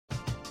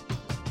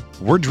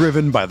We're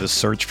driven by the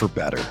search for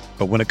better.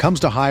 But when it comes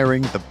to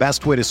hiring, the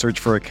best way to search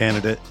for a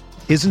candidate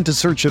isn't to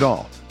search at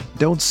all.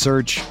 Don't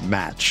search,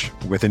 match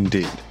with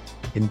Indeed.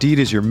 Indeed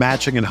is your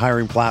matching and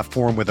hiring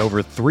platform with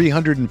over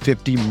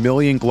 350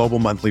 million global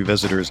monthly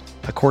visitors,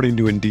 according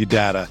to Indeed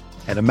data,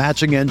 and a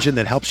matching engine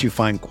that helps you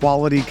find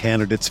quality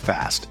candidates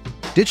fast.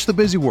 Ditch the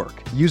busy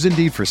work. Use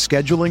Indeed for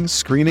scheduling,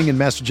 screening, and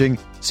messaging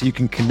so you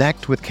can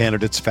connect with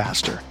candidates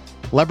faster.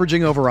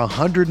 Leveraging over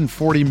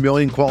 140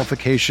 million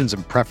qualifications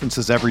and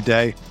preferences every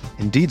day,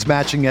 Indeed's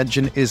matching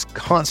engine is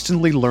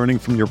constantly learning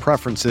from your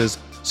preferences,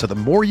 so the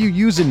more you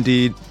use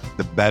Indeed,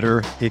 the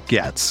better it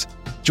gets.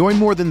 Join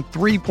more than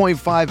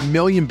 3.5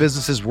 million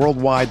businesses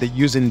worldwide that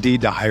use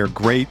Indeed to hire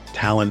great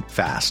talent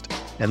fast.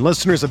 And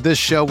listeners of this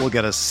show will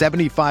get a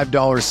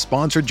 $75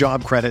 sponsored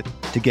job credit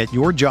to get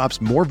your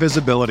jobs more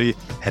visibility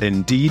at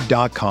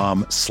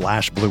Indeed.com/Blue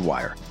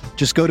Wire.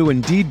 Just go to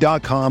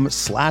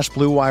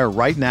Indeed.com/Blue Wire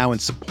right now and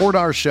support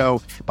our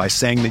show by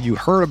saying that you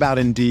heard about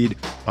Indeed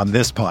on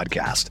this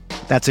podcast.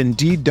 That's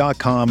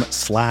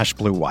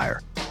Indeed.com/Blue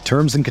Wire.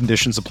 Terms and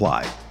conditions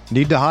apply.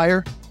 Need to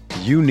hire?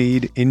 You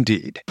need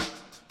Indeed.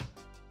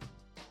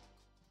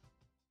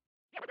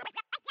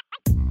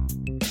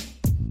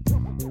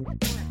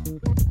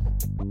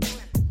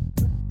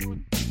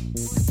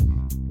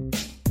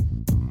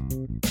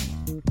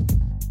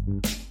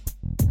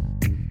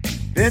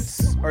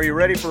 Vince, are you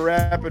ready for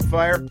rapid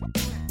fire?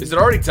 Is it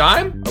already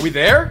time? Are we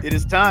there? It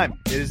is time.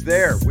 It is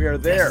there. We are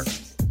there.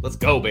 Yes. Let's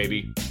go,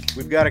 baby.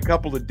 We've got a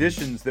couple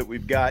additions that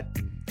we've got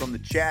from the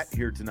chat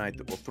here tonight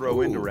that we'll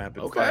throw into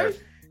rapid fire as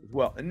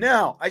well. And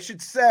now, I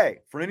should say,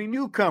 for any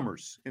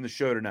newcomers in the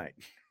show tonight,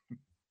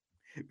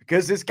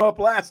 because this came up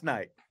last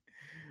night,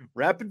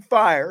 rapid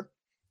fire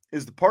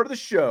is the part of the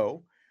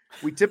show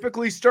we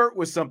typically start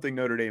with something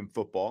Notre Dame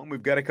football, and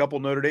we've got a couple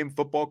Notre Dame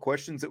football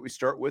questions that we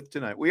start with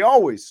tonight. We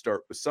always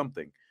start with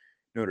something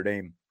Notre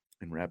Dame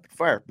in rapid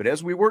fire. But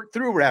as we work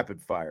through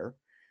rapid fire,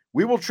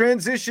 we will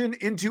transition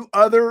into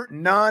other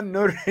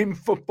non-Notre Dame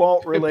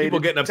football related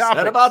People getting upset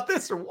topics. about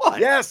this or what?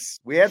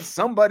 Yes, we had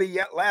somebody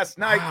yet last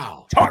night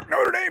talk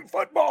Notre Dame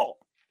football.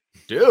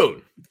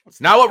 Dude, it's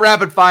not what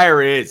rapid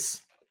fire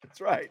is. That's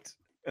right.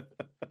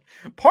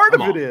 Part of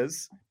it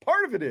is,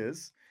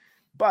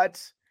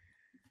 but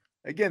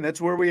again, that's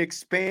where we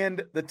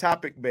expand the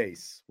topic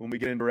base when we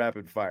get into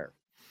rapid fire,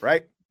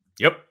 right?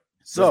 Yep.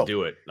 So let's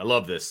do it. I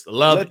love this. I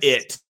love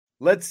it.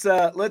 Let's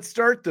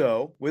start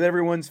though with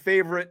everyone's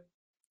favorite,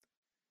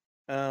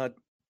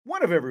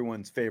 one of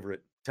everyone's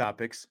favorite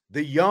topics: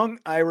 the young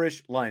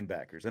Irish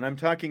linebackers, and I'm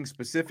talking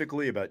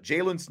specifically about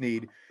Jaylen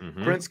Sneed,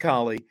 Prince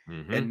Kollie,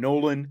 and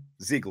Nolan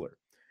Ziegler.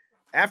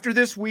 After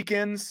this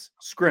weekend's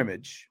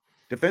scrimmage,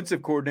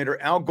 defensive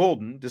coordinator Al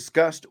Golden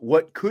discussed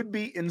what could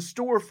be in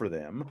store for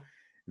them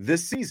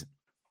this season.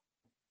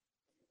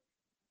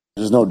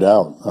 There's no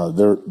doubt.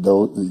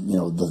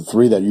 The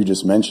three that you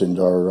just mentioned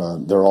are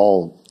they're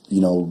all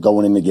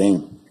going in the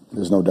game.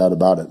 There's no doubt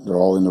about it. They're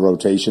all in the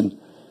rotation,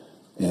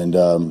 and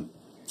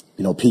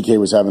PK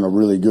was having a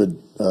really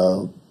good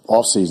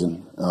off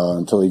season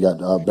until he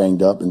got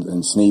banged up,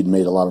 and Sneed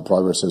made a lot of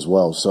progress as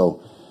well.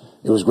 So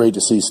it was great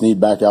to see Sneed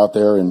back out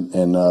there,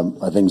 and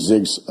I think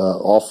Zig's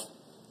off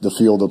the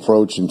field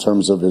approach in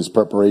terms of his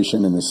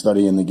preparation and his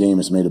study in the game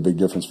has made a big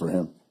difference for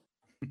him.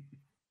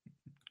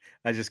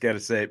 I just got to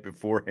say it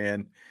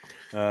beforehand.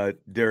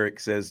 Derek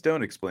says,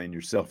 "Don't explain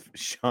yourself,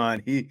 Sean."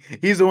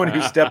 He's the one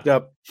who stepped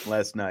up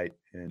last night.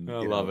 And I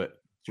love it.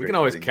 We can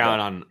always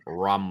count on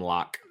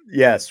Romlock.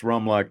 Yes,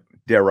 Romlock,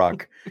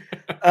 Derek.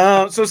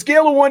 So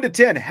scale of 1 to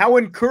 10, how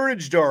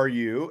encouraged are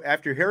you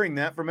after hearing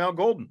that from Al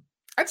Golden?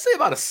 I'd say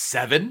about a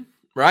 7,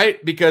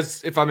 right?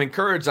 Because if I'm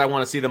encouraged, I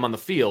want to see them on the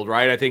field,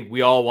 right? I think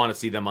we all want to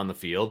see them on the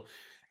field.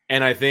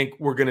 And I think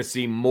we're going to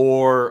see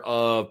more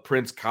of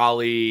Prince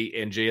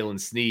Kollie and Jaylen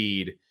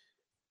Sneed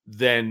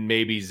than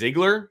maybe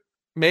Ziegler,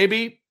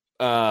 maybe.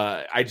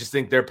 I just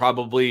think they're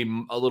probably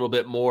a little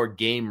bit more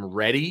game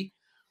ready.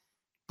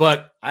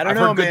 But I've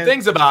heard good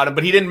things about him,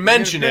 but he didn't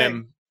mention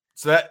him.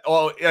 So that,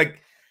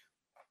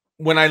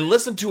 when I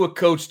listen to a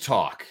coach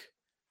talk,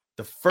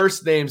 the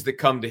first names that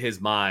come to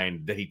his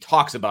mind that he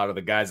talks about are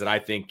the guys that I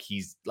think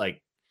he's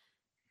like,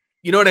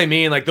 you know what I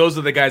mean? Like those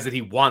are the guys that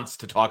he wants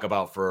to talk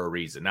about for a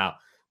reason. Now,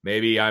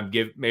 maybe I'm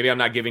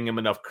not giving him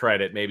enough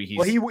credit. Maybe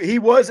he's he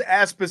was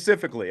asked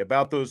specifically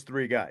about those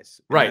three guys,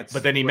 right?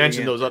 But then he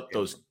mentioned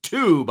those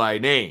two by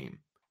name.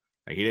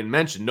 Like he didn't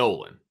mention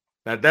Nolan.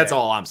 That's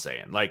all I'm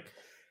saying.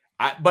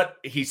 But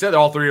he said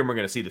all three of them are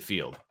going to see the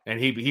field, and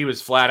he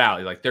was flat out.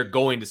 He's like, they're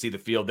going to see the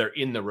field. They're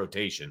in the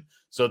rotation,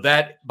 so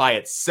that by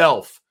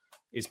itself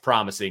is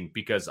promising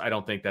because I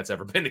don't think that's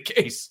ever been the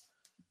case.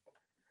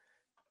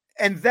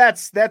 And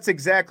that's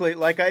exactly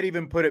like I'd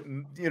even put it,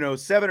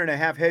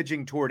 7.5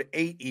 hedging toward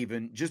 8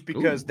 even, just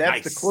because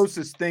that's the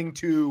closest thing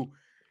to,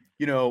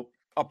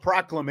 a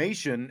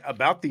proclamation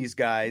about these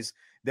guys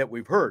that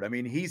we've heard. I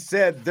mean, he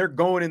said they're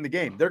going in the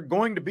game. They're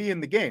going to be in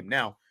the game.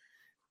 Now,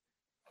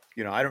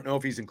 I don't know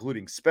if he's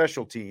including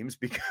special teams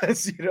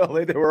because,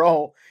 they were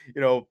all,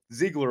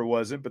 Ziegler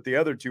wasn't, but the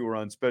other two were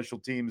on special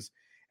teams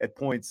at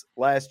points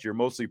last year,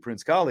 mostly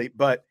Prince Kollie.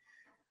 But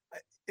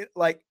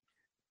like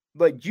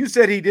you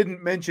said, he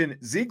didn't mention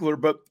Ziegler,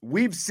 but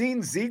we've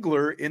seen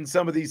Ziegler in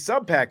some of these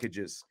sub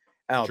packages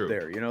out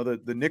there,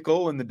 the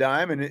nickel and the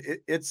dime. And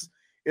it's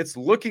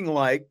looking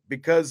like,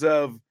 because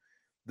of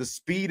the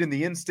speed and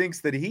the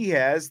instincts that he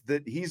has,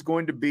 that he's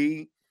going to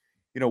be,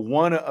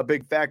 one, a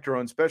big factor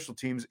on special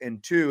teams,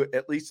 and two,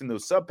 at least in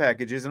those sub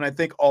packages. And I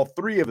think all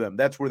three of them,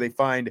 that's where they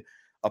find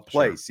a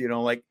place,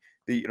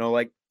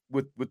 like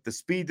with the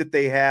speed that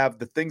they have,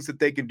 the things that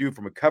they can do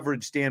from a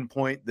coverage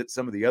standpoint that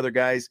some of the other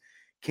guys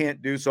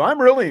can't do. So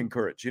I'm really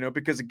encouraged,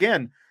 because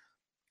again,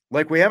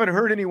 like, we haven't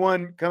heard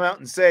anyone come out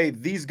and say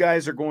these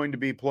guys are going to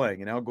be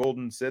playing. And Al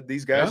Golden said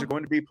these guys are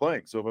going to be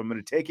playing. So if I'm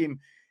going to take him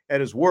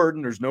at his word,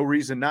 and there's no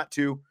reason not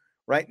to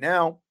right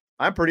now,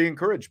 I'm pretty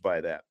encouraged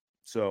by that.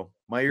 So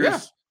my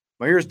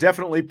ears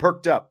definitely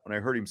perked up when I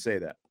heard him say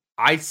that.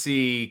 I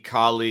see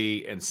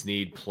Kollie and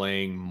Sneed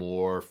playing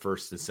more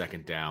first and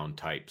second down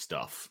type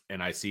stuff.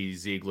 And I see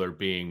Ziegler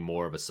being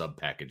more of a sub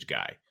package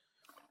guy.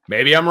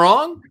 Maybe I'm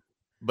wrong,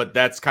 but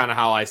that's kind of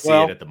how I see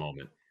it at the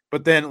moment.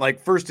 But then, like,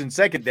 first and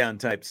second down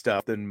type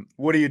stuff, then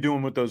what are you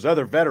doing with those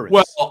other veterans?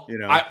 Well,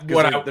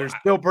 they're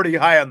still pretty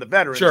high on the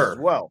veterans as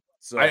well.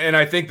 So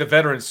I think the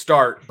veterans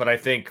start, but I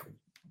think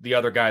the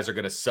other guys are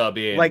going to sub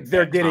in. Like,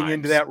 they're getting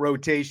into that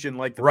rotation,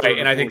 like the right,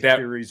 and I think that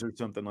series or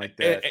something like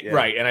that.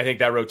 Right, and I think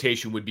that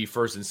rotation would be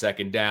first and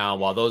second down,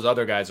 while those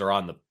other guys are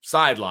on the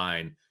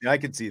sideline. I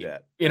could see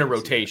that in a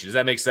rotation. Does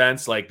that make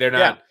sense? Like, they're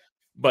not,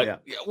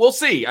 but we'll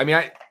see. I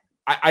mean,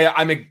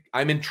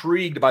 I'm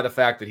intrigued by the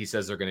fact that he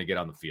says they're going to get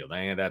on the field. I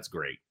think that's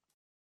great.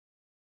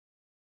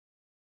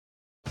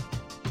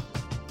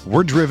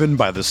 We're driven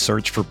by the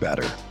search for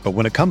better. But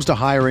when it comes to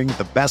hiring,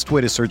 the best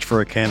way to search for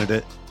a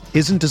candidate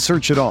isn't to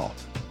search at all.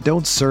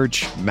 Don't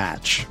search,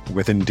 match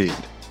with Indeed.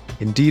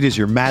 Indeed is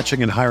your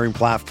matching and hiring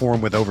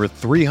platform with over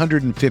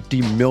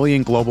 350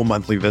 million global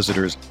monthly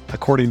visitors,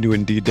 according to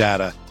Indeed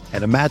data,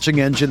 and a matching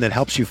engine that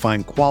helps you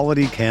find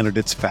quality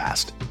candidates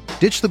fast.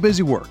 Ditch the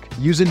busy work.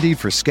 Use Indeed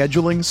for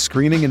scheduling,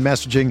 screening, and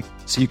messaging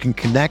so you can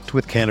connect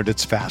with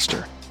candidates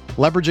faster.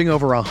 Leveraging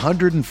over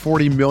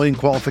 140 million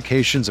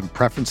qualifications and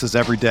preferences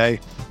every day,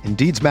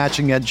 Indeed's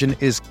matching engine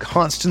is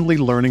constantly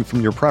learning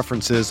from your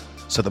preferences,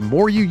 so the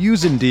more you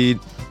use Indeed,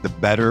 the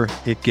better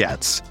it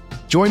gets.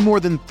 Join more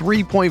than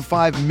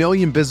 3.5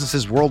 million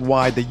businesses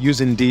worldwide that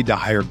use Indeed to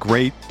hire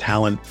great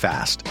talent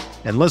fast.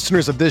 And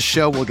listeners of this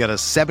show will get a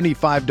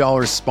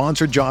 $75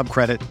 sponsored job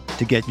credit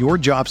to get your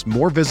jobs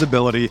more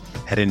visibility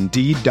at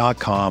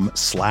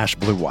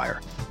Indeed.com/Blue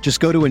Wire. Just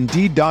go to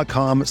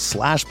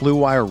Indeed.com/Blue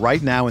Wire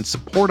right now and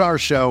support our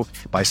show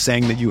by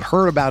saying that you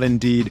heard about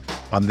Indeed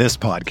on this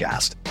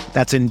podcast.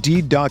 That's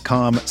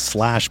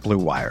Indeed.com/Blue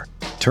Wire.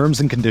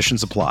 Terms and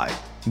conditions apply.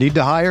 Need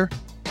to hire?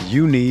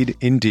 You need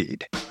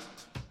Indeed.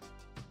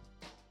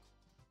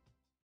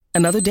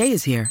 Another day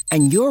is here,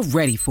 and you're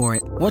ready for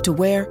it. What to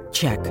wear?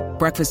 Check.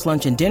 Breakfast,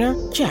 lunch, and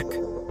dinner? Check.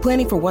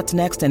 Planning for what's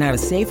next and how to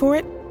save for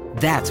it?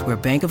 That's where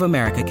Bank of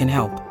America can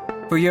help.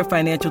 For your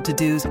financial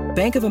to-dos,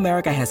 Bank of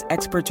America has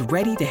experts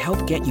ready to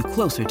help get you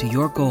closer to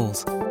your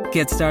goals.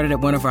 Get started at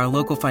one of our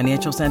local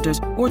financial centers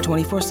or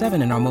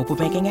 24/7 in our mobile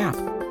banking app.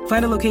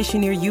 Find a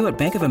location near you at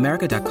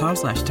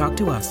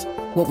bankofamerica.com/talktous.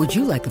 What would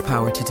you like the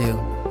power to do?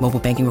 Mobile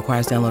banking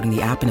requires downloading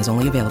the app and is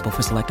only available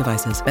for select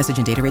devices. Message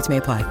and data rates may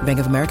apply. Bank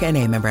of America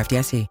NA, member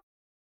FDIC.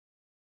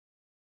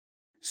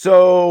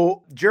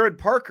 So Jared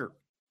Parker,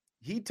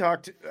 he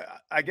talked,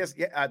 I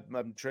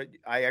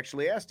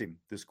actually asked him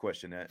this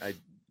question.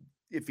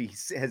 If he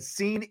has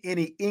seen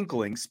any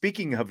inklings,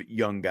 speaking of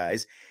young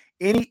guys,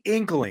 any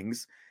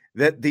inklings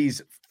that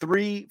these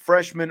three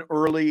freshman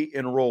early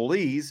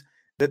enrollees,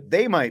 that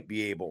they might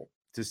be able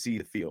to see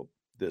the field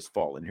this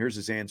fall. And here's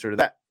his answer to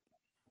that.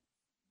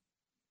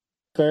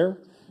 Fair.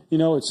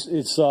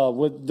 It's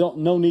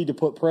no need to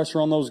put pressure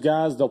on those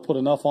guys. They'll put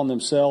enough on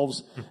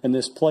themselves, and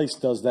this place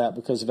does that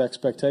because of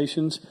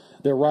expectations.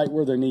 They're right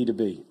where they need to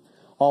be.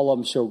 All of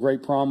them show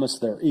great promise.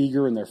 They're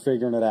eager, and they're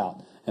figuring it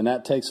out. And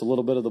that takes a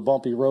little bit of the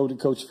bumpy road that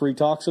Coach Free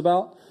talks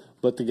about.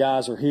 But the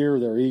guys are here,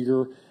 they're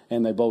eager,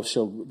 and they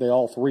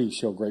all three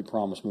show great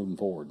promise moving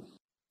forward.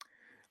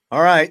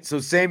 All right, so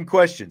same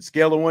question.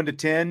 Scale of 1 to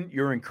 10,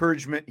 your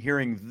encouragement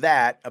hearing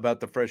that about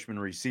the freshman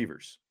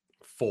receivers.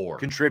 4.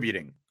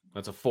 Contributing.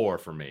 That's a 4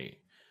 for me,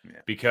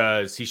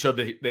 because he showed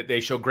that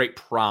they show great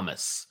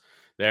promise.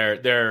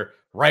 They're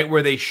right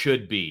where they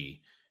should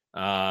be.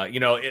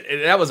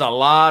 That was a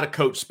lot of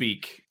coach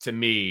speak to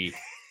me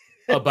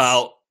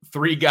about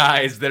three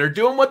guys that are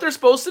doing what they're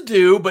supposed to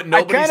do, but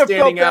nobody's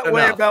standing out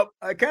enough.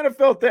 I kind of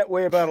felt that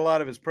way about a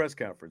lot of his press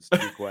conference, to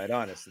be quite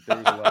honest. That there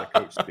was a lot of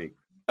coach speak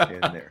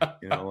in there.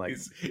 Like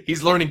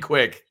he's learning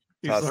quick.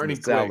 He's learning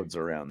quick. Salads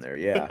around there,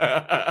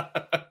 yeah.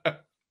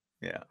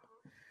 Yeah.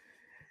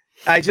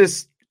 I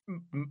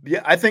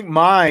think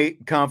my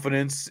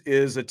confidence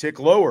is a tick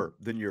lower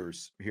than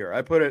yours here.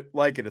 I put it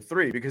like at a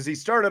 3 because he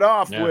started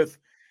off with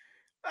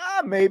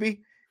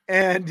maybe,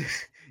 and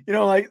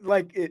like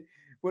it.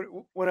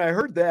 When I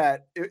heard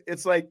that,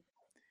 it's like,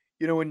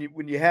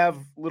 when you have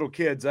little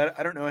kids,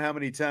 I don't know how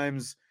many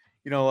times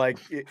like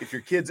if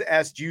your kids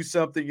asked you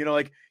something,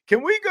 like,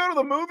 can we go to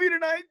the movie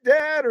tonight,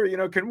 Dad?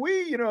 Or, can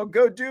we,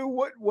 go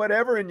do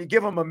whatever? And you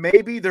give them a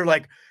maybe, they're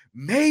like,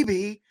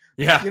 maybe,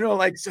 yeah.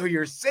 Like, so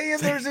you're saying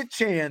there's a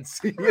chance,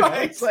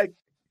 Right. It's like,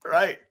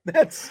 right.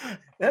 That's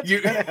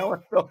kind of how I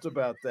felt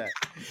about that.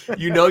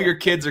 Your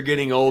kids are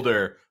getting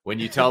older when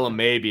you tell them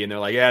maybe, and they're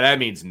like, yeah, that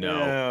means no.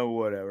 Yeah,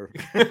 whatever.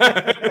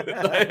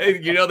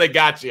 They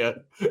got you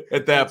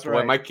at that point.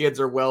 Right. My kids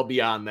are well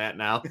beyond that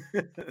now.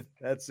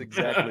 That's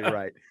exactly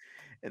right.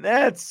 And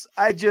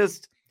I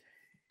just,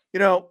 we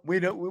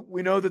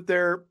know that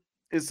there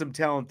is some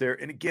talent there.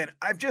 And again,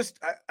 I've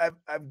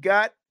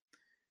got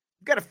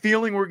a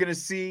feeling we're going to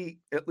see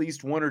at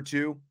least one or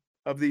two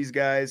of these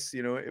guys.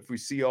 If we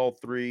see all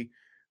three,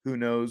 who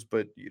knows?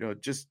 But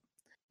just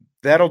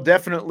that'll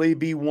definitely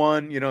be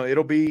one.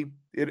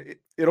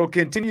 It'll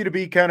continue to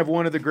be kind of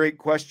one of the great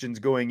questions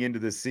going into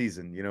this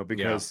season.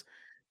 Because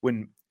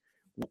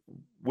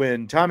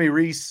when Tommy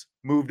Rees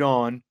moved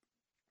on,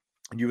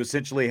 you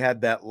essentially had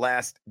that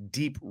last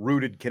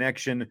deep-rooted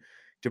connection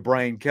to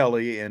Brian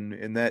Kelly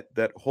and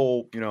that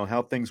whole,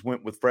 how things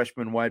went with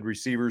freshman wide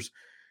receivers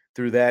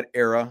through that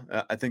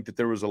era. I think that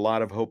there was a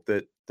lot of hope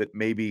that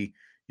maybe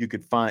you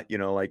could find,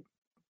 like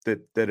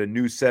that a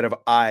new set of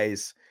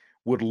eyes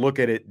would look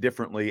at it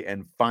differently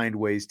and find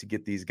ways to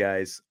get these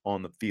guys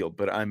on the field.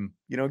 But I'm,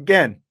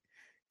 again,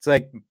 it's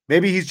like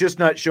maybe he's just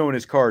not showing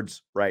his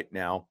cards right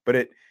now,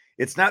 but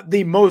it's not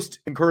the most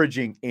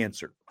encouraging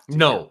answer.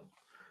 No,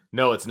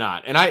 it's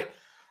not. And I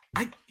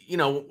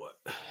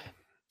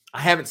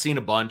haven't seen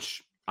a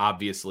bunch,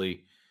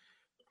 obviously.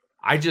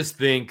 I just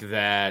think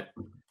that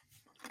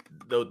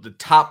the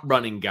top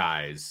running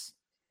guys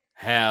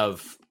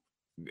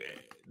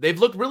they've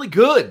looked really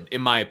good,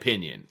 in my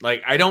opinion.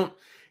 Like,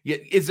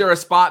 is there a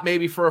spot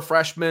maybe for a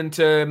freshman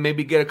to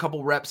maybe get a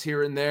couple reps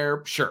here and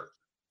there? Sure.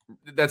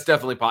 That's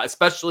definitely possible,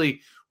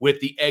 especially with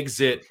the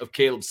exit of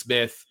Caleb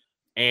Smith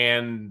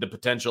and the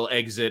potential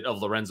exit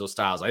of Lorenzo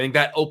Styles. I think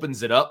that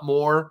opens it up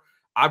more,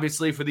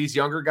 obviously, for these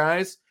younger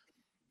guys.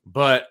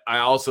 But I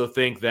also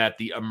think that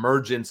the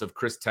emergence of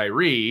Chris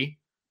Tyree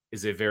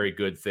is a very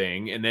good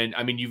thing. And then,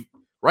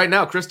 right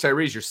now, Chris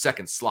Tyree is your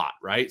second slot,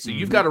 right? So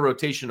you've got a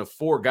rotation of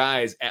 4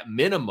 guys at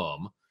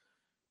minimum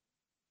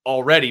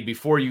already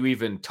before you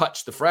even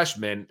touch the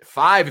freshman.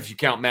 5 if you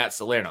count Matt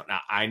Salerno.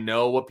 Now, I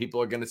know what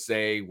people are going to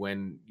say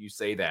when you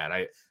say that.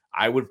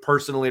 I would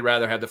personally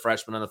rather have the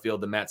freshman on the field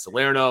than Matt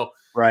Salerno.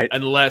 Right.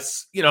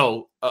 Unless, you're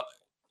going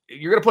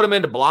to put him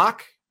into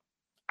block.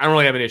 I don't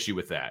really have an issue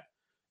with that.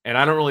 And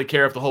I don't really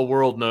care if the whole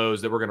world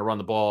knows that we're going to run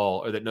the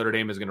ball or that Notre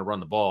Dame is going to run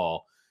the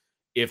ball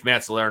if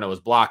Matt Salerno is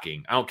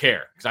blocking. I don't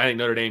care because I think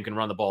Notre Dame can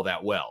run the ball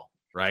that well,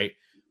 right?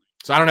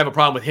 So I don't have a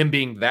problem with him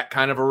being that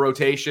kind of a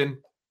rotation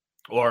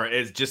or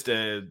is just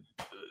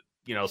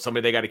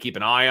somebody they got to keep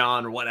an eye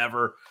on or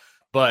whatever.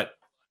 But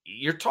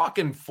you're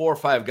talking 4 or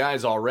 5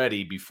 guys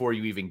already before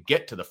you even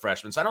get to the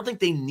freshmen. So I don't think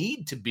they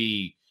need to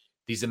be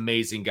these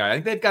amazing guys. I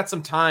think they've got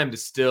some time to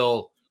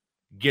still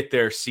get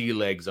their sea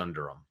legs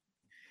under them.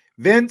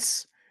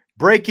 Vince,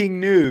 breaking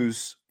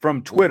news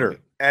from Twitter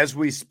as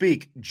we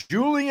speak.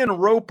 Julian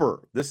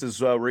Roper, this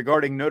is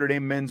regarding Notre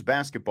Dame men's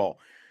basketball.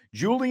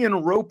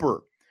 Julian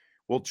Roper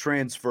will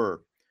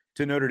transfer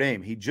to Notre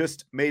Dame. He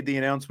just made the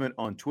announcement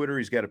on Twitter.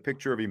 He's got a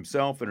picture of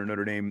himself in a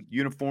Notre Dame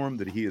uniform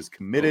that he is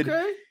committed.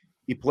 Okay.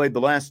 He played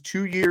the last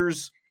 2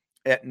 years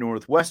at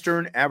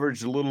Northwestern,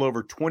 averaged a little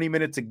over 20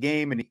 minutes a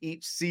game in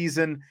each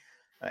season,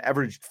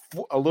 averaged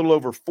a little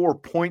over 4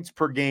 points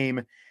per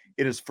game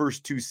in his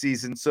first 2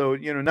 seasons. So,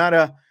 not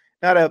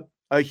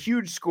a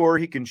huge score.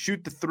 He can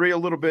shoot the three a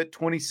little bit,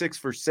 26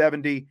 for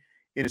 70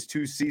 in his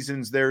 2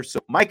 seasons there. So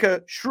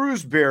Micah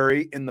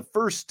Shrewsbury in the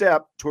first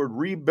step toward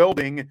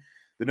rebuilding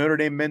the Notre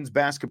Dame men's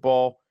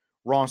basketball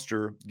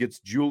roster gets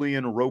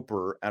Julian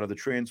Roper out of the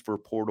transfer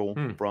portal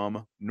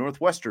from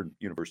Northwestern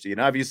University. And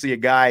obviously a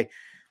guy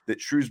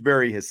that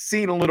Shrewsbury has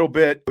seen a little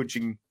bit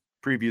coaching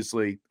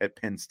previously at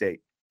Penn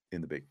State in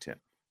the Big Ten.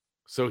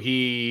 So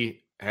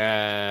he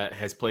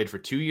has played for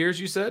 2 years,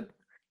 you said?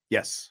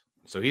 Yes.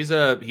 So he's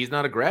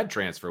not a grad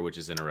transfer, which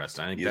is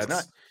interesting. I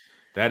think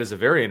that is a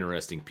very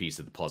interesting piece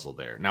of the puzzle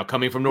there. Now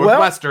coming from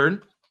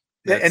Northwestern.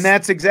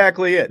 That's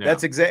exactly it. Yeah.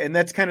 And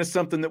that's kind of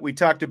something that we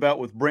talked about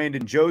with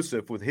Brandon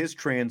Joseph with his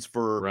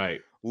transfer.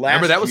 Right. Last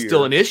Remember that was year.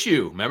 still an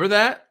issue. Remember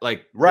that?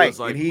 Right.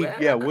 And he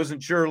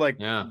wasn't sure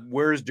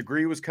where his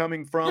degree was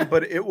coming from,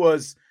 but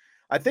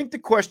I think the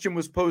question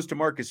was posed to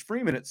Marcus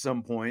Freeman at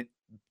some point,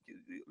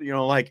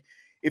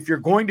 if you're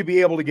going to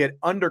be able to get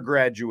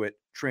undergraduate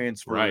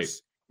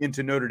transfers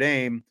into Notre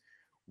Dame,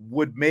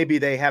 would maybe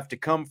they have to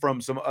come from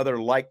some other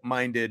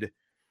like-minded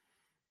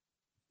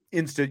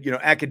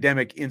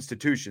academic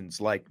institutions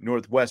like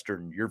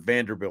Northwestern, your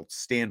Vanderbilt,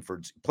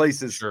 Stanford's,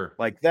 places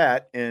like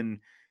that. And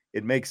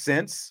it makes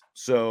sense.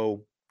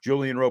 So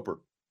Julian Roper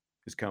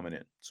is coming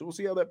in. So we'll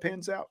see how that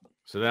pans out.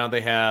 So now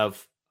they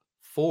have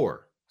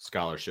 4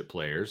 scholarship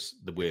players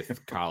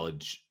with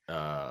college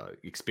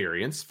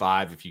experience,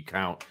 5 if you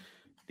count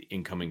the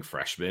incoming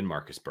freshman,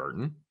 Marcus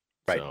Burton.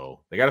 Right. So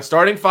they got a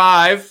starting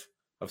 5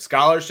 of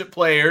scholarship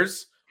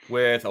players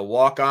with a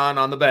walk-on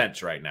on the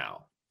bench right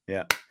now.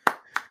 Yeah.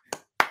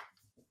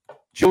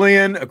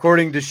 Julian,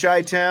 according to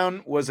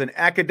Chi-Town, was an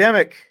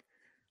academic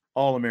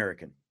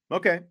All-American.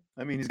 Okay.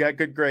 I mean, he's got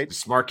good grades.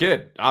 Smart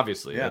kid,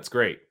 obviously. Yeah. That's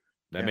great.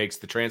 That makes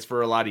the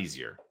transfer a lot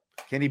easier.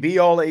 Can he be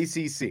all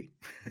ACC?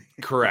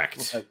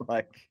 Correct.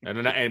 like,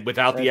 and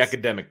without the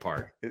academic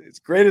part. As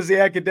great as the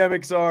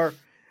academics are,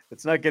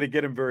 it's not going to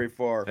get him very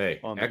far. Hey,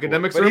 on the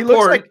academics court. are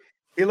important.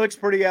 He looks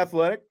pretty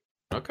athletic.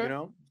 Okay.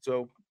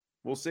 So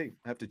we'll see.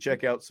 I have to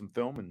check out some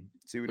film and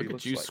see what he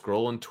looks like. Look at you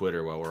scrolling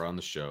Twitter while we're on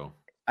the show.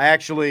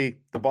 The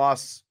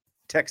boss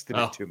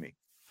texted it to me.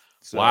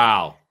 So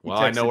wow. Well,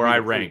 I know where I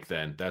rank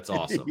then. That's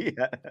awesome.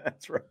 Yeah,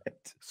 that's right.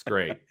 It's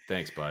great.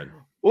 Thanks, bud.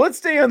 Well, let's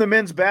stay on the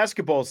men's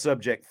basketball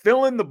subject.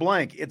 Fill in the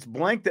blank. It's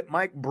blank that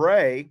Mike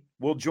Bray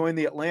will join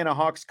the Atlanta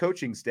Hawks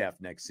coaching staff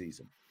next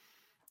season.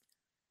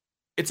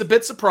 It's a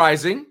bit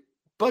surprising,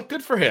 but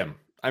good for him.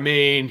 I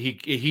mean,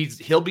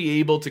 he'll be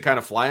able to kind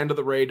of fly under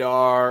the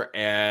radar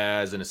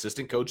as an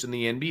assistant coach in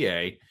the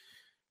NBA.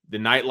 The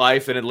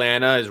nightlife in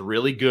Atlanta is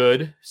really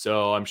good,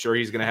 so I'm sure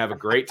he's going to have a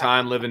great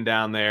time living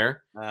down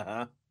there.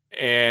 Uh-huh.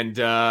 And,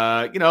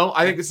 I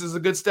think this is a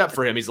good step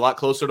for him. He's a lot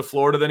closer to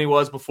Florida than he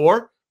was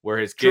before, where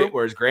his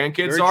grandkids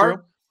Very are.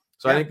 true.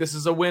 So I think this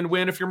is a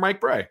win-win if you're Mike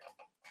Bray.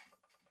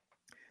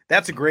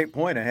 That's a great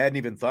point. I hadn't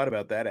even thought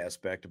about that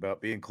aspect, about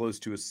being close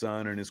to his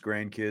son and his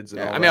grandkids.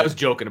 And I was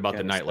joking about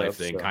the nightlife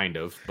thing, kind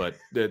of, but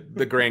the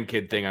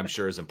grandkid thing I'm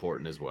sure is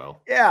important as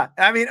well. Yeah,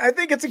 I mean, I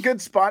think it's a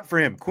good spot for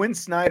him. Quinn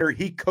Snyder,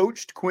 he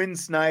coached Quinn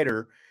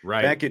Snyder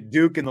back at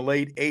Duke in the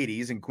late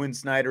 80s, and Quinn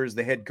Snyder is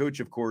the head coach,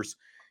 of course,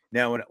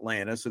 now in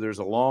Atlanta. So there's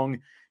a long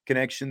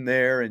connection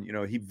there, and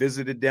he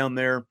visited down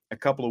there a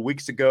couple of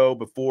weeks ago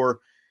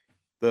before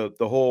the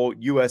whole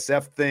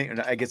USF thing. And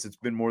I guess it's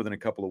been more than a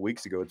couple of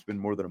weeks ago. It's been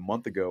more than a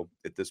month ago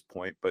at this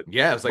point. But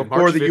yeah, it's like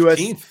March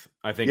 15th.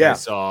 I think I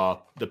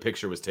saw the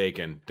picture was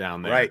taken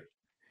down there. Right.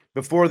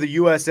 Before the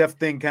USF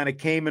thing kind of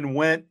came and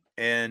went.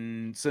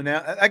 And so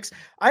now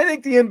I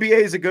think the NBA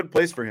is a good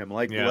place for him.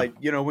 Like,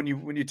 when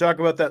you talk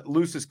about that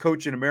loosest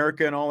coach in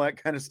America and all that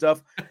kind of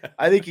stuff,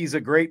 I think he's a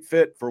great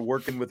fit for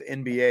working with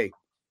NBA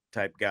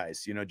type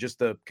guys, just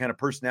the kind of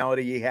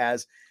personality he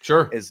has.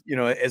 Sure. As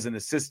an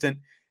assistant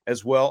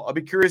as well. I'll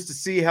be curious to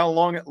see how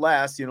long it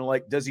lasts.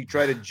 Does he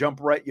try to jump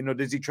right?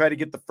 Does he try to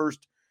get the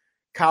first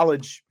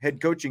college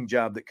head coaching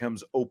job that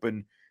comes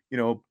open,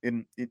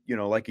 in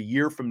like a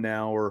year from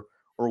now or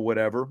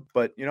whatever.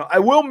 But, I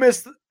will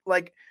miss,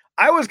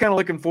 I was kind of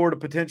looking forward to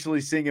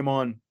potentially seeing him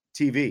on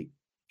TV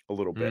a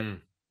little bit.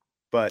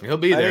 But he'll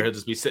be there. He'll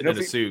just be sitting in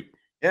a suit.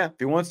 Yeah. If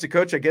he wants to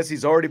coach, I guess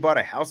he's already bought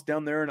a house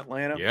down there in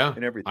Atlanta. Yeah.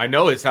 And everything. I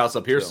know his house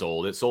up here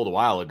sold. It sold a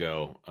while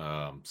ago.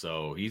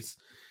 So he's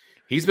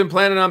been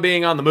planning on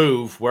being on the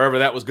move wherever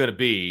that was going to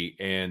be.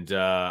 And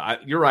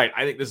you're right.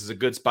 I think this is a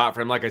good spot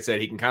for him. Like I said,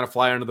 he can kind of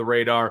fly under the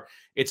radar.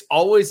 It's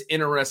always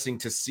interesting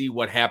to see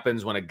what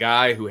happens when a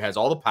guy who has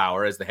all the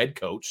power as the head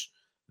coach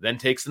then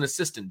takes an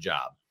assistant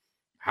job.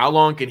 How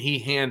long can he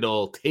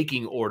handle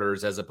taking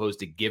orders as opposed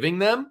to giving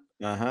them?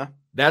 Uh-huh.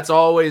 That's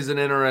always an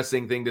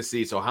interesting thing to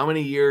see. So how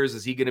many years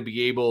is he going to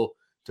be able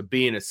to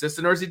be an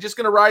assistant, or is he just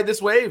going to ride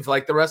this wave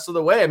like the rest of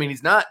the way? I mean,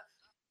 he's not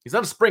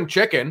a spring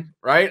chicken,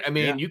 right? I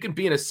mean, you can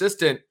be an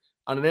assistant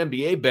on an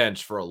NBA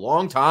bench for a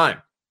long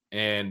time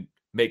and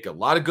make a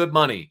lot of good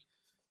money.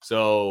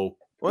 So,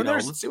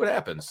 let's see what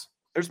happens.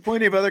 There's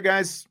plenty of other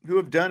guys who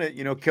have done it.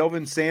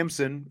 Kelvin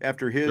Sampson,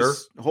 after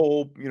his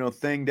whole,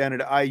 thing down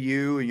at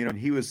IU, and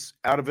he was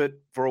out of it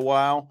for a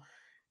while.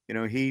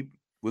 He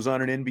was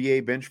on an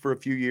NBA bench for a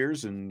few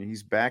years, and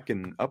he's back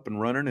and up and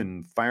running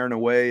and firing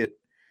away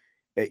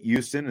at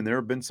Houston. And there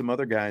have been some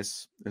other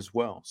guys as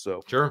well.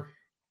 So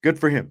good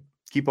for him.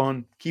 Keep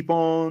on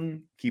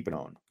keeping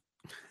on.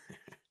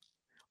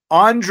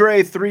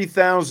 Andre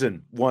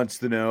 3000 wants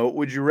to know,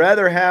 would you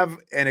rather have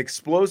an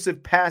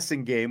explosive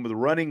passing game with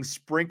running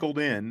sprinkled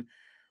in,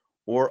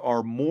 or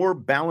are more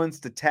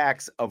balanced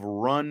attacks of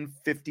run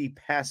 50,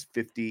 pass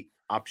 50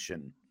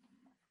 option?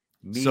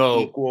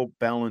 Equal,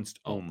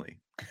 balanced only.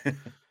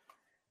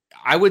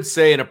 I would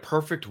say in a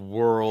perfect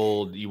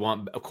world, you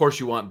want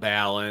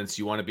balance.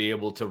 You want to be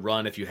able to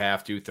run if you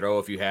have to, throw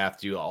if you have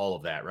to, all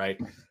of that, right?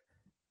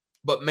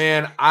 But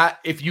man,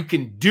 if you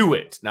can do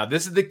it, now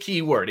this is the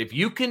key word. If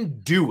you can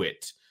do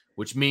it,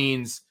 which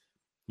means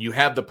you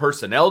have the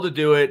personnel to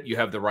do it, you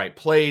have the right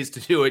plays to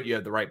do it, you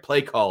have the right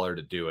play caller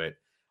to do it.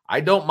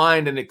 I don't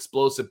mind an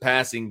explosive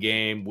passing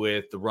game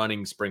with the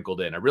running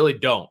sprinkled in. I really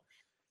don't.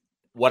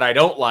 What I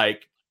don't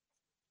like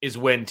is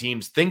when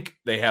teams think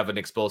they have an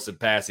explosive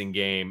passing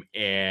game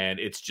and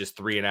it's just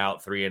 3 and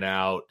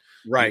out.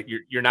 Right.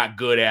 You're not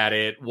good at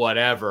it,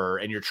 whatever,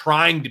 and you're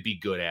trying to be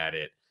good at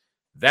it.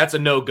 That's a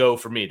no-go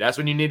for me. That's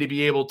when you need to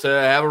be able to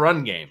have a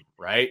run game,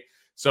 right?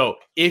 So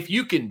if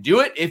you can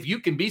do it, if you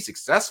can be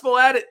successful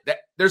at it,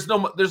 there's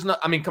no,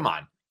 I mean, come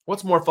on.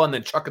 What's more fun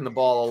than chucking the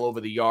ball all over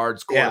the yard,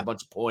 scoring a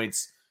bunch of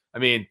points? I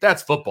mean,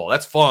 that's football.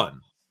 That's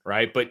fun,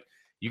 right? But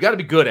you got to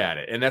be good at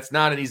it, and that's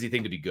not an easy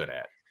thing to be good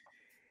at.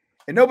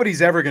 And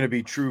nobody's ever going to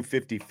be true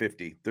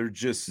 50-50. They're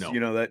just,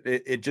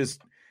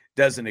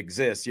 doesn't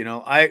exist.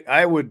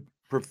 I would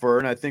prefer,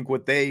 and I think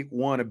what they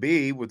want to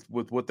be with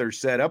what they're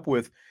set up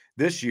with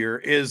this year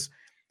is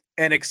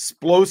an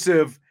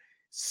explosive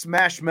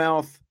smash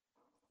mouth,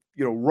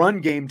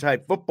 run game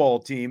type football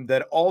team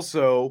that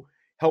also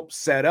helps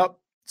set up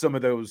some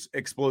of those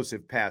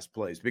explosive pass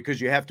plays, because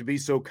you have to be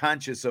so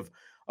conscious of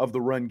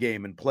the run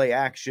game and play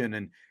action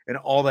and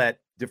all that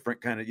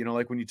different kind of,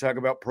 like when you talk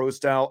about pro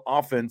style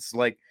offense,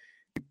 like,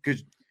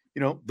 because,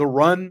 the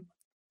run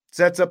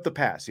sets up the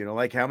pass,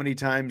 like how many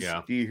times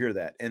do you hear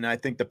that? And I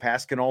think the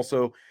pass can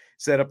also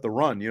set up the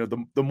run.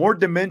 The more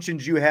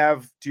dimensions you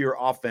have to your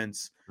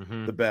offense,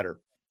 the better.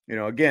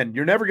 Again,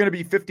 you're never going to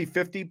be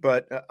 50-50,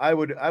 but I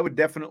would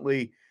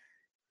definitely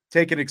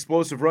take an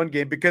explosive run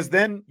game, because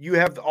then you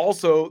have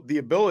also the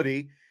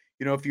ability,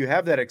 if you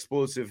have that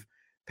explosive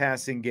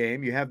passing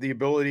game, you have the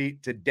ability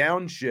to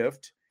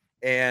downshift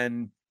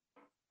and,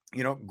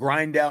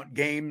 grind out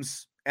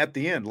games at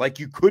the end, like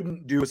you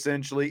couldn't do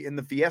essentially in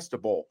the Fiesta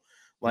Bowl.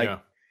 Like,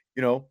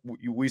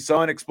 we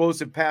saw an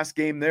explosive pass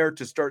game there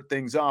to start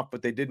things off,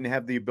 but they didn't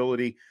have the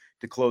ability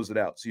to close it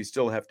out. So you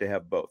still have to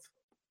have both.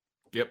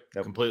 Yep,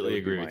 completely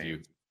agree with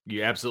you.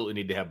 You absolutely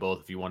need to have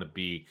both if you want to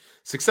be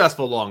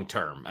successful long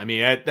term. I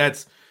mean,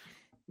 that's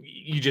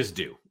you just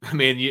do. I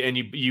mean,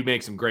 you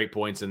make some great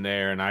points in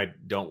there, and I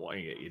don't want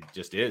it.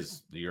 Just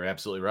is. You're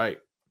absolutely right.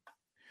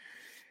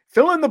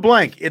 Fill in the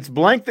blank. It's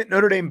blank that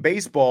Notre Dame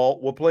baseball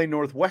will play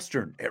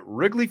Northwestern at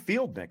Wrigley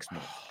Field next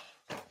month.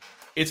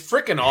 It's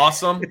freaking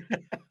awesome.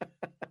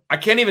 I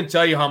can't even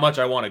tell you how much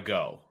I want to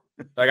go.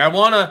 Like, I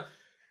want to.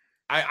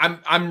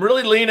 I'm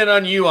really leaning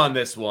on you on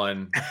this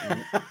one.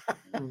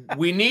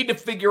 We need to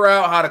figure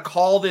out how to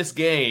call this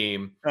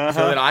game so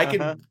that I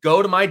can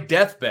go to my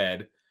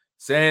deathbed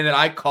saying that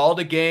I called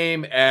a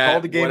game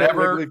at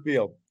Wrigley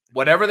Field.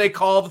 Whatever they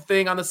call the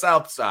thing on the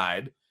South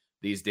Side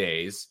these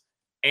days,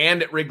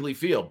 and at Wrigley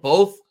Field.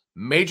 Both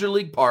major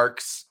league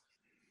parks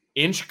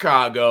in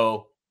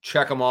Chicago.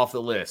 Check them off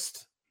the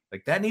list.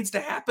 Like, that needs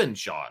to happen,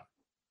 Sean.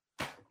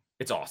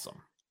 It's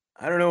awesome.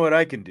 I don't know what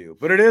I can do,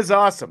 but it is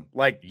awesome.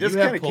 Like, this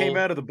kind of came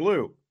out of the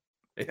blue.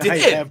 It did. I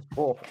have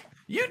pull.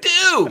 You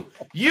do.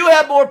 You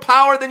have more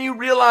power than you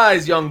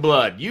realize, young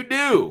blood. You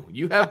do.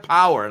 You have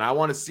power, and I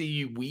want to see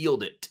you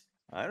wield it.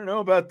 I don't know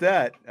about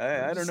that.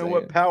 I don't know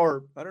what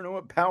power. I don't know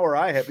what power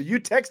I have. But you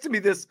texted me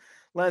this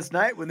last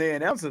night when they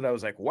announced it. I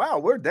was like, "Wow,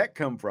 where'd that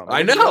come from?"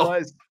 I didn't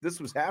realize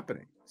this was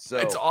happening. So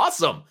it's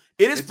awesome.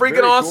 It's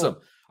freaking awesome.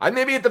 Cool.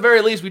 Maybe at the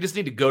very least, we just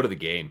need to go to the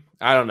game.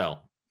 I don't know.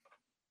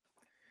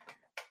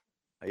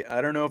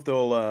 I don't know if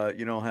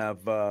they'll,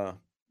 have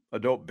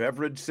adult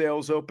beverage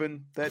sales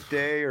open that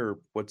day, or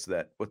what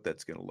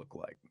that's going to look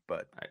like.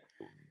 But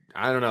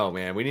I don't know,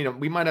 man.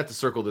 We might have to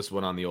circle this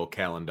one on the old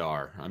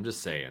calendar. I'm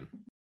just saying.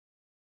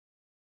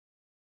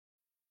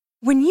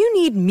 When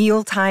you need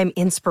mealtime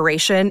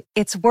inspiration,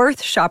 it's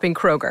worth shopping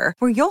Kroger,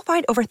 where you'll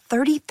find over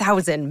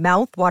 30,000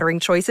 mouth-watering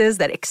choices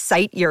that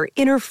excite your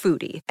inner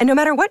foodie. And no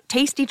matter what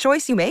tasty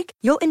choice you make,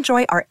 you'll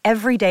enjoy our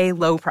everyday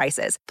low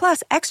prices,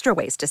 plus extra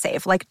ways to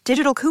save, like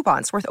digital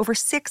coupons worth over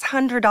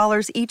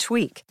 $600 each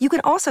week. You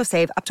can also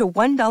save up to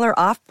 $1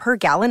 off per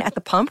gallon at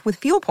the pump with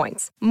fuel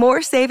points.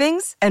 More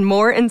savings and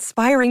more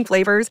inspiring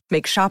flavors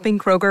make shopping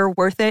Kroger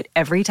worth it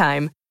every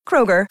time.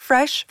 Kroger,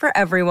 fresh for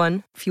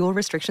everyone. Fuel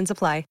restrictions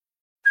apply.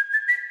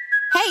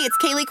 Hey, it's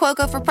Kaylee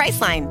Cuoco for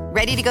Priceline.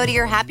 Ready to go to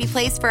your happy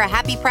place for a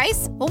happy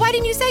price? Well, why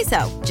didn't you say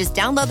so? Just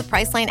download the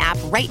Priceline app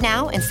right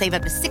now and save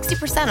up to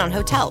 60% on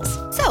hotels.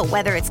 So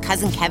whether it's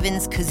Cousin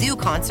Kevin's Kazoo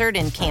Concert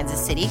in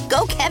Kansas City,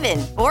 go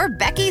Kevin, or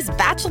Becky's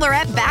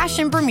Bachelorette Bash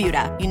in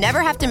Bermuda, you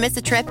never have to miss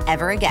a trip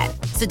ever again.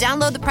 So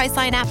download the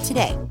Priceline app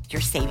today.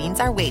 Your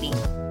savings are waiting.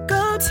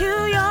 Go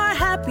to your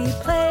happy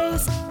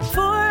place for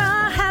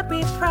a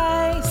happy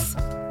price.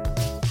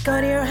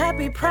 Go to your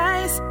happy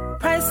price,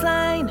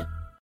 Priceline.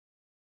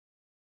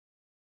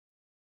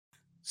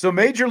 So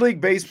Major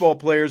League Baseball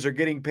players are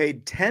getting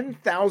paid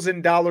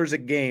 $10,000 a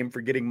game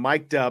for getting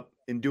mic'd up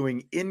and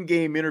doing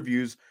in-game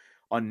interviews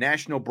on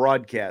national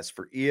broadcasts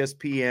for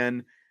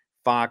ESPN,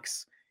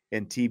 Fox,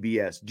 and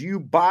TBS. Do you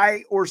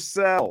buy or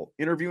sell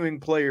interviewing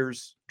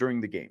players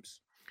during the games?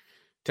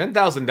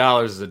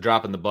 $10,000 is a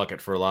drop in the bucket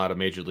for a lot of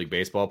Major League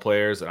Baseball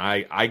players, and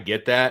I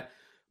get that.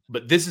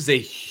 But this is a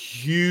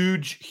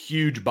huge,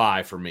 huge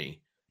buy for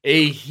me.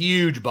 A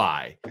huge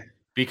buy.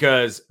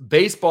 Because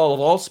baseball of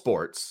all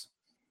sports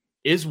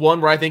is one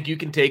where I think you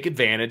can take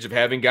advantage of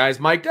having guys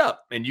mic'd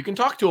up and you can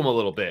talk to them a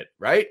little bit,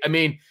 right? I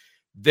mean,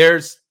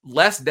 there's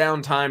less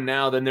downtime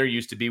now than there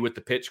used to be with the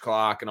pitch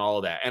clock and all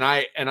of that. And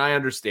I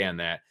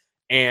understand that.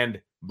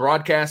 And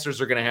broadcasters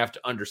are going to have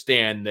to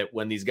understand that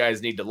when these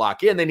guys need to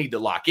lock in, they need to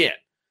lock in.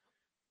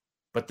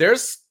 But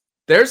there's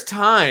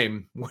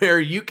time where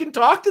you can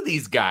talk to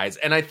these guys.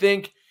 And I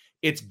think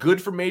it's good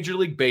for Major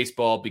League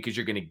Baseball because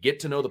you're going to get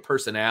to know the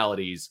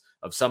personalities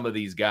of some of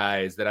these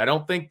guys that I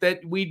don't think that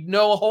we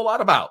know a whole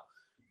lot about.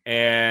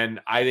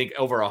 And I think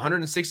over a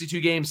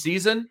 162 game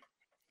season,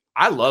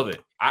 I love it.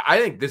 I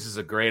think this is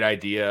a great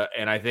idea.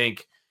 And I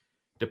think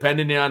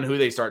depending on who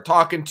they start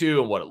talking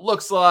to and what it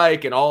looks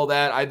like and all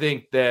that, I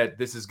think that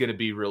this is going to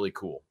be really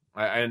cool.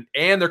 And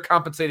they're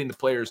compensating the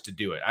players to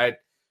do it. I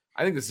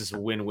think this is a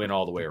win-win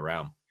all the way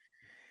around.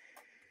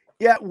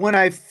 Yeah, when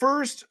I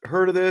first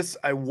heard of this,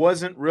 I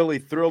wasn't really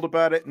thrilled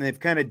about it, and they've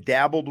kind of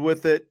dabbled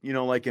with it,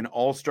 like in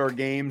all-star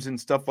games and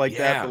stuff like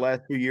that the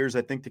last few years,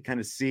 I think, to kind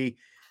of see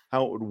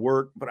how it would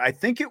work. But I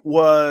think it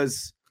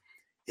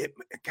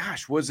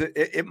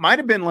might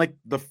have been like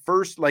the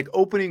first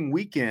opening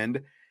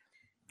weekend.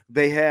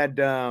 They had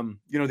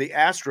the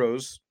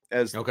Astros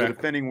as the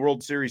defending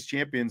World Series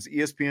champions.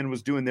 ESPN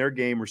was doing their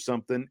game or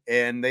something,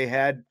 and they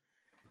had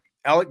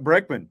Alec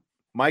Bregman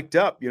mic'd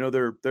up,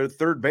 their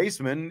third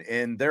baseman,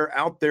 and they're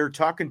out there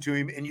talking to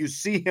him, and you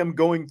see him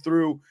going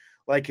through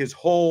his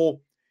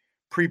whole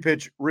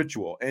pre-pitch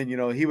ritual. And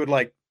he would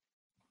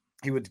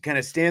kind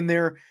of stand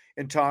there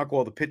and talk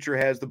while the pitcher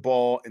has the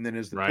ball, and then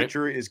as the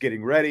pitcher is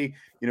getting ready,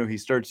 he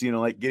starts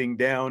getting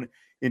down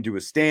into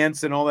a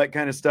stance and all that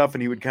kind of stuff,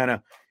 and he would kind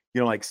of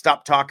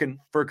stop talking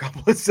for a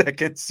couple of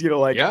seconds,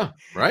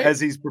 as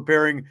he's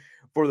preparing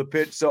for the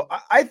pitch. So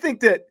I think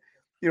that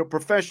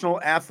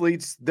professional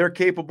athletes, they're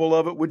capable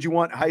of it. Would you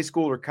want high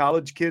school or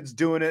college kids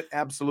doing it?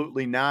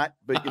 Absolutely not.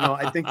 But,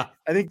 I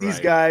think these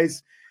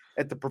guys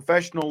at the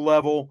professional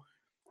level,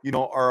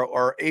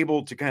 are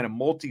able to kind of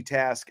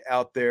multitask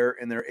out there,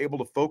 and they're able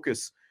to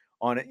focus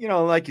on it.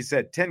 Like you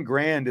said, 10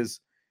 grand is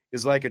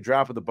like a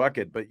drop of the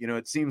bucket, but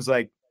it seems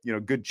like,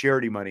 good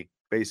charity money,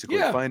 basically.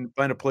 Find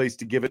a place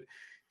to give it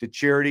to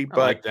charity. But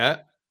I like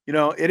that.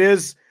 It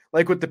is,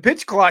 like with the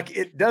pitch clock,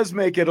 it does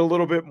make it a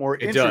little bit more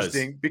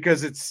interesting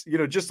because it's,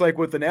 just like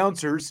with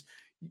announcers,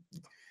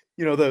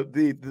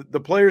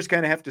 the players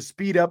kind of have to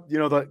speed up,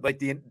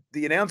 the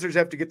announcers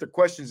have to get their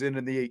questions in,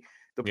 and the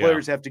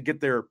players have to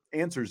get their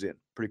answers in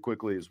pretty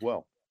quickly as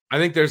well. I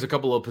think there's a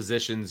couple of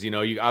positions,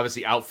 you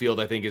obviously outfield,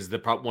 I think, is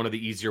one of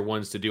the easier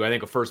ones to do. I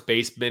think a first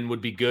baseman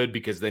would be good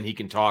because then he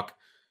can talk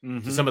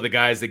to some of the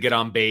guys that get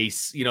on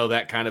base,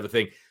 that kind of a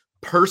thing.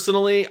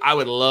 Personally, I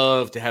would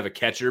love to have a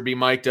catcher be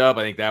mic'd up.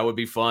 I think that would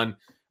be fun.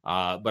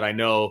 But I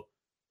know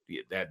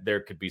that there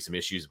could be some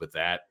issues with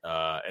that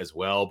as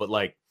well. But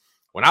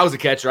when I was a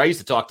catcher, I used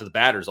to talk to the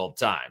batters all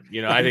the time.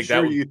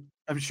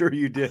 I'm sure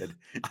you did.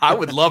 I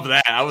would love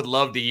that. I would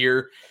love to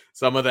hear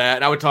some of that.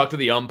 And I would talk to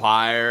the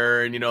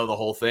umpire and, the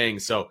whole thing.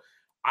 So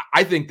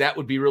I think that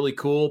would be really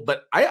cool.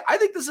 But I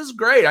think this is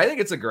great. I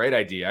think it's a great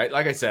idea.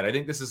 Like I said, I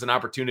think this is an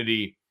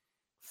opportunity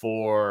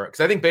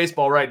because I think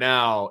baseball right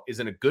now is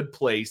in a good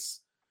place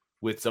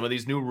with some of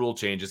these new rule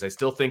changes. I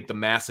still think the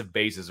massive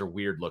bases are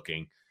weird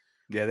looking.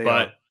 Yeah, they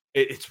but are.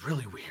 It's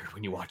really weird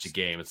when you watch a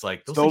game. It's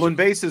like stolen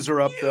bases are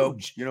up, though.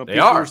 They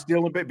are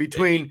stealing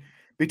between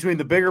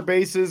the bigger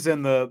bases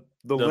and the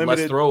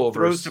limited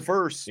throws to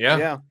first.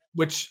 Yeah,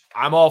 which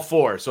I'm all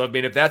for. So I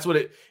mean, if that's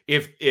what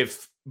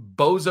if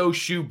bozo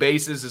shoe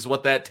bases is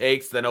what that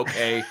takes, then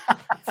okay,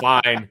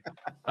 fine.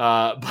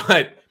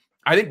 But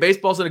I think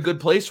baseball's in a good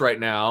place right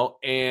now,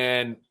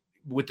 and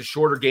with the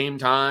shorter game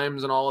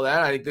times and all of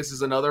that, I think this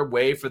is another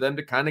way for them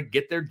to kind of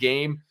get their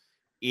game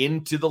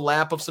into the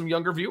lap of some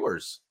younger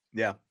viewers.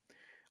 Yeah,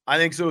 I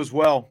think so as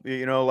well.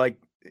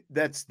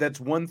 That's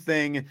one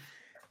thing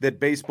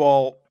that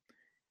baseball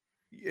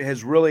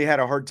has really had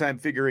a hard time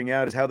figuring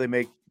out is how they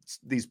make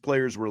these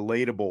players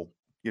relatable,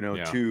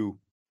 to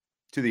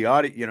the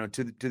audience,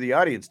 to the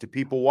audience, to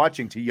people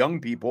watching, to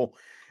young people,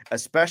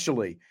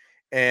 especially.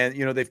 And,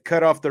 they've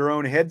cut off their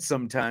own heads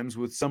sometimes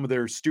with some of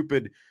their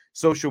stupid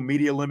social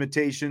media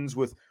limitations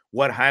with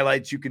what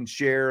highlights you can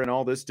share and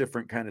all this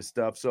different kind of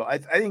stuff. So I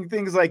think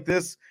things like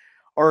this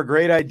are a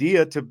great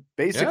idea to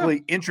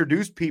basically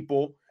introduce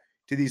people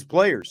to these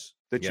players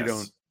that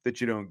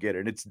you don't get.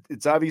 And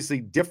it's obviously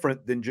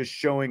different than just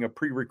showing a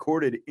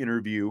pre-recorded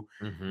interview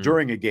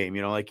during a game,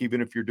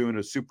 even if you're doing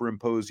a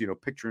superimposed,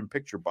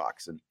 picture-in-picture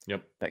box and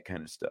that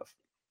kind of stuff.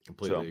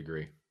 Completely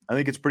agree. I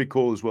think it's pretty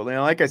cool as well.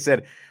 Now, like I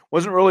said,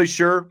 wasn't really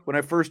sure when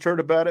I first heard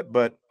about it,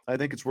 but I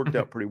think it's worked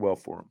out pretty well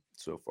for them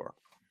so far.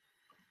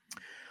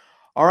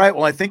 All right.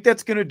 Well, I think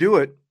that's going to do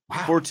it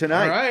for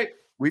tonight. All right.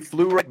 We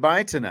flew right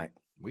by tonight.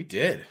 We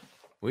did.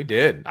 I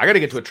got to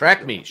get to a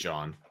track meet,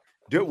 Sean.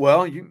 Do it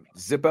well. You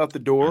zip out the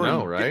door. I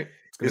know, right?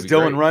 Is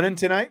Dylan running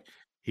tonight?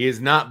 He is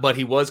not, but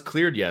he was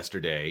cleared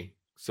yesterday.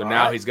 So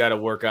now he's got to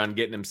work on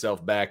getting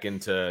himself back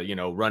into,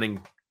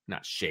 running,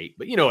 not shape,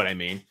 but you know what I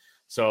mean.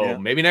 So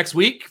maybe next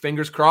week,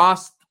 fingers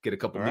crossed, get a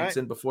couple weeks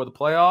in before the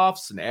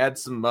playoffs and add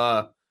some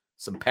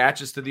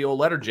patches to the old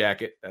letter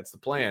jacket. That's the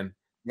plan.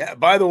 Yeah.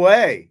 By the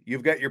way,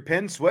 you've got your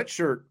Penn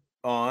sweatshirt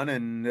on,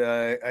 and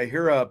I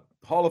hear a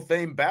Hall of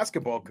Fame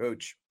basketball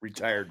coach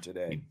retired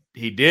today.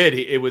 He did.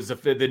 It was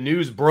the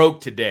news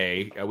broke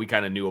today. We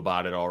kind of knew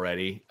about it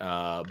already.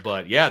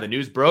 But yeah, the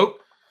news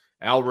broke.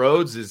 Al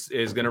Rhodes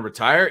is going to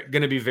retire.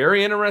 Going to be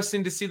very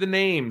interesting to see the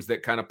names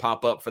that kind of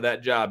pop up for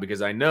that job,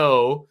 because I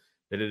know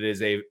that it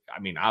is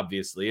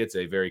obviously it's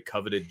a very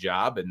coveted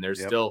job, and there's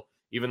still,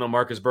 even though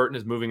Marcus Burton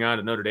is moving on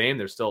to Notre Dame,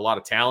 there's still a lot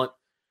of talent,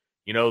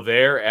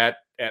 there at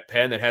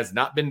Penn that has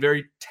not been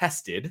very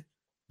tested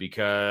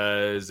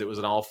because it was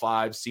an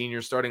all-5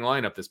 senior starting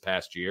lineup this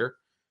past year.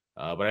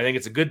 But I think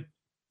it's a good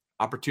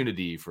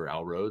opportunity for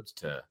Al Rhodes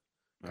to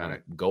kind of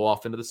go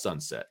off into the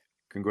sunset.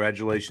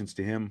 Congratulations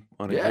to him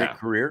on a great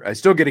career. I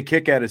still get a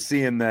kick out of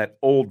seeing that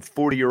old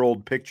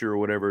 40-year-old picture or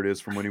whatever it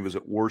is from when he was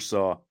at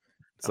Warsaw.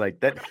 It's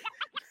like that.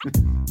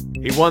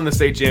 He won the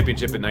state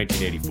championship in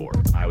 1984.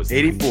 I was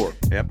 84.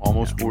 Yep,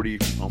 almost 40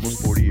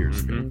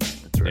 years ago.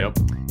 That's right. Yep.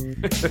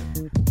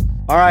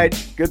 All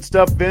right, good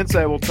stuff, Vince.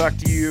 I will talk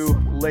to you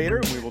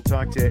later. We will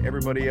talk to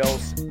everybody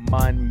else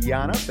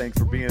mañana. Thanks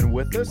for being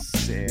with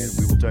us, and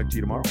we will talk to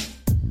you tomorrow.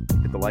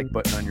 Hit the like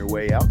button on your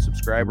way out.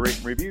 Subscribe, rate,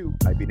 and review.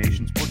 IB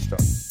Nation Sports Talk.